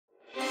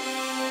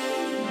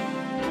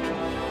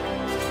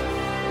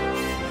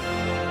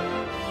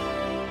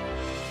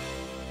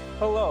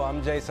Hello,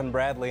 I'm Jason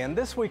Bradley, and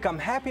this week I'm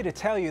happy to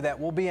tell you that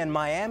we'll be in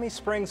Miami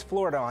Springs,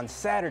 Florida on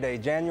Saturday,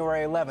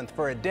 January 11th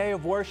for a day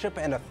of worship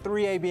and a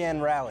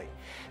 3ABN rally.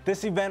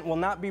 This event will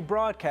not be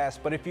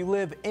broadcast, but if you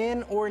live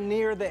in or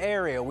near the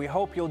area, we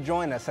hope you'll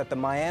join us at the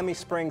Miami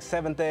Springs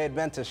Seventh-day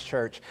Adventist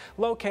Church,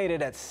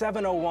 located at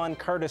 701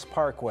 Curtiss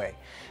Parkway.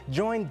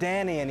 Join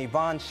Danny and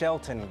Yvonne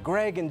Shelton,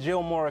 Greg and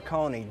Jill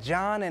Morikone,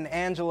 John and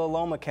Angela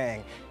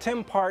Lomacang,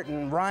 Tim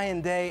Parton, Ryan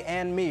Day,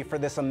 and me for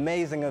this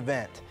amazing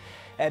event.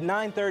 At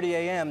 9:30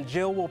 a.m.,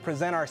 Jill will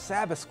present our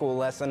Sabbath School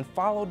lesson,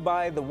 followed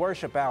by the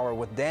worship hour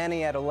with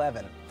Danny at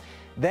 11.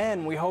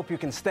 Then we hope you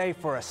can stay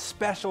for a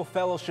special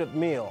fellowship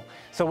meal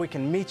so we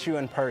can meet you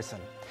in person.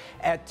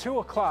 At 2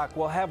 o'clock,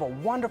 we'll have a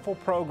wonderful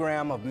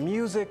program of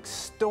music,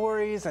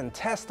 stories, and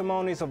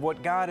testimonies of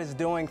what God is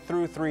doing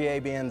through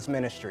 3ABN's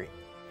ministry.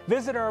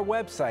 Visit our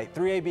website,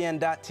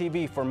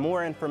 3abn.tv, for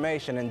more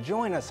information and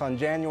join us on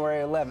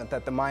January 11th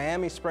at the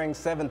Miami Springs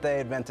Seventh-day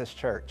Adventist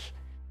Church.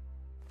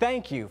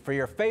 Thank you for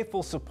your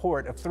faithful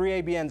support of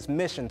 3ABN's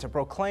mission to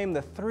proclaim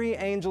the three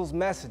angels'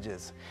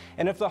 messages.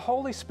 And if the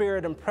Holy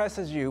Spirit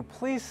impresses you,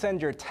 please send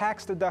your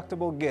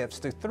tax-deductible gifts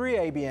to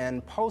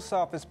 3ABN, Post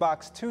Office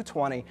Box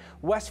 220,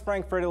 West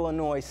Frankfort,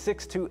 Illinois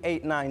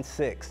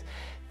 62896.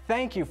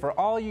 Thank you for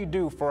all you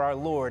do for our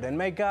Lord, and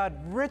may God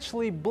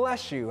richly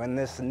bless you in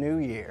this new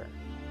year.